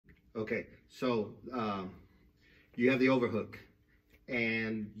Okay, so you have the overhook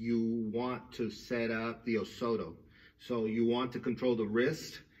and you want to set up the osoto. So you want to control the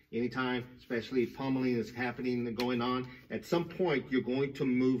wrist anytime, especially if pummeling is happening and going on. At some point, you're going to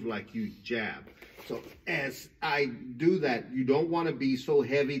move like you jab. So as I do that, you don't want to be so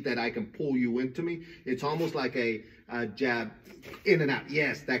heavy that I can pull you into me. It's almost like a jab in and out.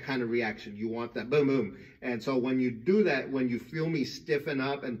 Yes, that kind of reaction. You want that boom, boom. And so when you do that, when you feel me stiffen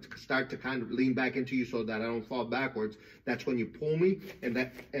up and start to kind of lean back into you so that I don't fall backwards, that's when you pull me. And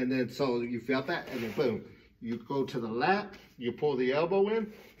then so you felt that, and then boom. You go to the lap, you pull the elbow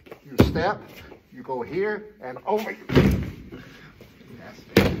in, you step, you go here and over. Yes.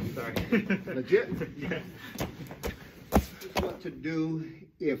 Sorry. Legit? Yeah. This is what to do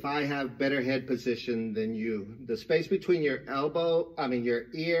if I have better head position than you. The space between your your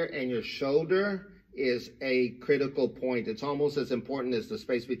ear and your shoulder is a critical point. It's almost as important as the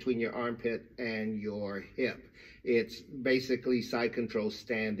space between your armpit and your hip. It's basically side control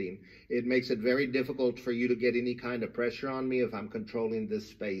standing. It makes it very difficult for you to get any kind of pressure on me if I'm controlling this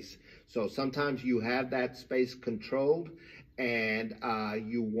space. So sometimes you have that space controlled and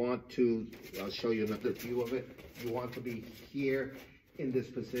you want to, I'll show you another view of it. You want to be here in this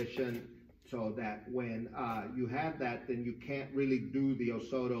position so that when you have that, then you can't really do the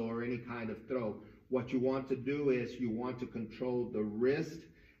osoto or any kind of throw. What you want to do is you want to control the wrist,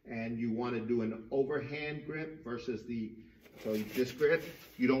 and you want to do an overhand grip versus this grip.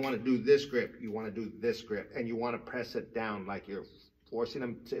 You don't want to do this grip, you want to do this grip, and you want to press it down like you're forcing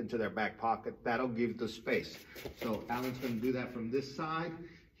them into their back pocket. That'll give the space. So Alan's going to do that from this side.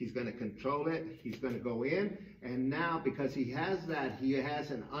 He's going to control it. He's going to go in, and now because he has that, he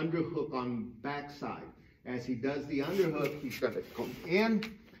has an underhook on backside. As he does the underhook, he's going to go in,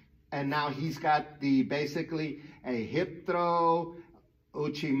 and now he's got basically a hip throw,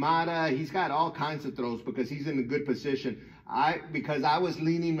 Uchimata. He's got all kinds of throws because he's in a good position. Because I was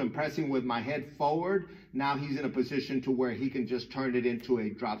leaning and pressing with my head forward, now he's in a position to where he can just turn it into a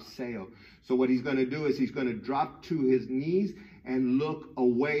drop sail. So what he's going to do is he's going to drop to his knees and look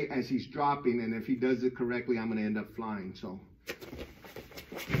away as he's dropping. And if he does it correctly, I'm going to end up flying. So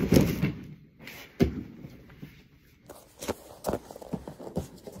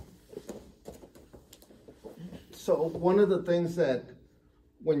one of the things that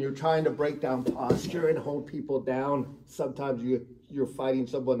when you're trying to break down posture and hold people down, sometimes you're fighting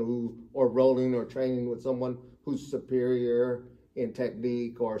someone or rolling or training with someone who's superior in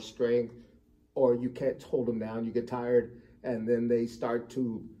technique or strength, or you can't hold them down, you get tired, and then they start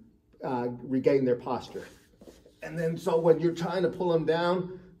to regain their posture. And then so when you're trying to pull them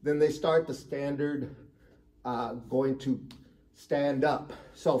down, then they start the standard going to stand up.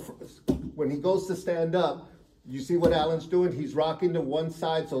 So when he goes to stand up, you see what Alan's doing? He's rocking to one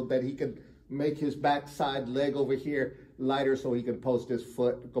side so that he can make his backside leg over here lighter so he can post his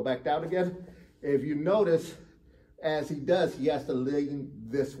foot. Go back down again. If you notice, as he does, he has to lean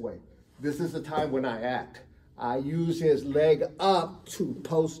this way. This is the time when I act. I use his leg up to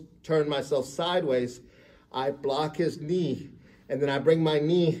turn myself sideways. I block his knee, and then I bring my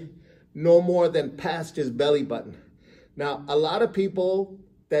knee no more than past his belly button. Now, a lot of people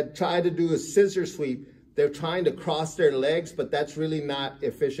that try to do a scissor sweep, they're trying to cross their legs, but that's really not an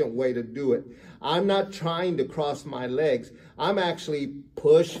efficient way to do it. I'm not trying to cross my legs. I'm actually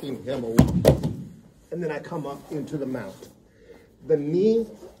pushing him away. And then I come up into the mount. The knee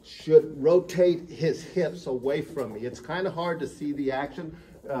should rotate his hips away from me. It's kind of hard to see the action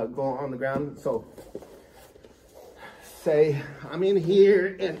go on the ground. So say I'm in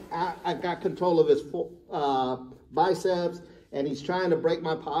here and I got control of his biceps, and he's trying to break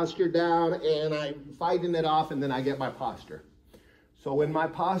my posture down, and I'm fighting it off, and then I get my posture. So when my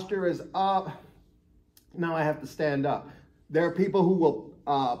posture is up, now I have to stand up. There are people who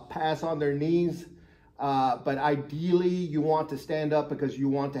will pass on their knees, but ideally you want to stand up because you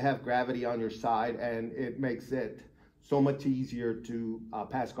want to have gravity on your side, and it makes it so much easier to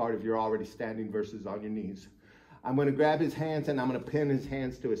pass guard if you're already standing versus on your knees. I'm going to grab his hands, and I'm going to pin his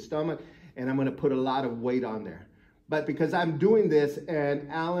hands to his stomach, and I'm going to put a lot of weight on there. But because I'm doing this, and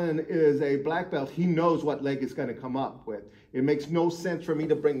Alan is a black belt, he knows what leg is going to come up with. It makes no sense for me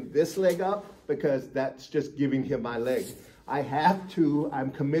to bring this leg up because that's just giving him my leg.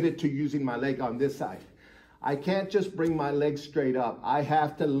 I'm committed to using my leg on this side. I can't just bring my leg straight up. I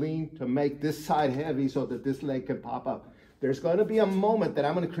have to lean to make this side heavy so that this leg can pop up. There's going to be a moment that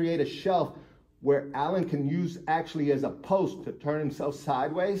I'm going to create a shelf where Alan can use actually as a post to turn himself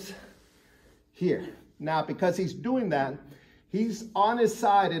sideways here. Now, because he's doing that, he's on his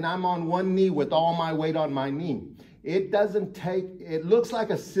side and I'm on one knee with all my weight on my knee. It doesn't take, it looks like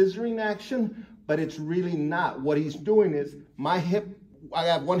a scissoring action, but it's really not. What he's doing is my hip, I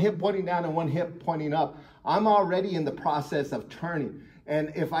have one hip pointing down and one hip pointing up. I'm already in the process of turning.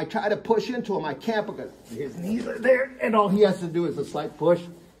 And if I try to push into him, I can't because his knees are there and all he has to do is a slight push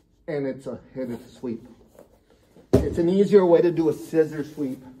and it's a sweep. It's an easier way to do a scissor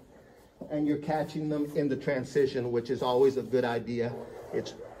sweep and you're catching them in the transition, which is always a good idea.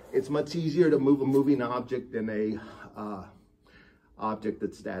 It's much easier to move a moving object than a object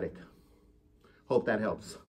that's static. Hope that helps.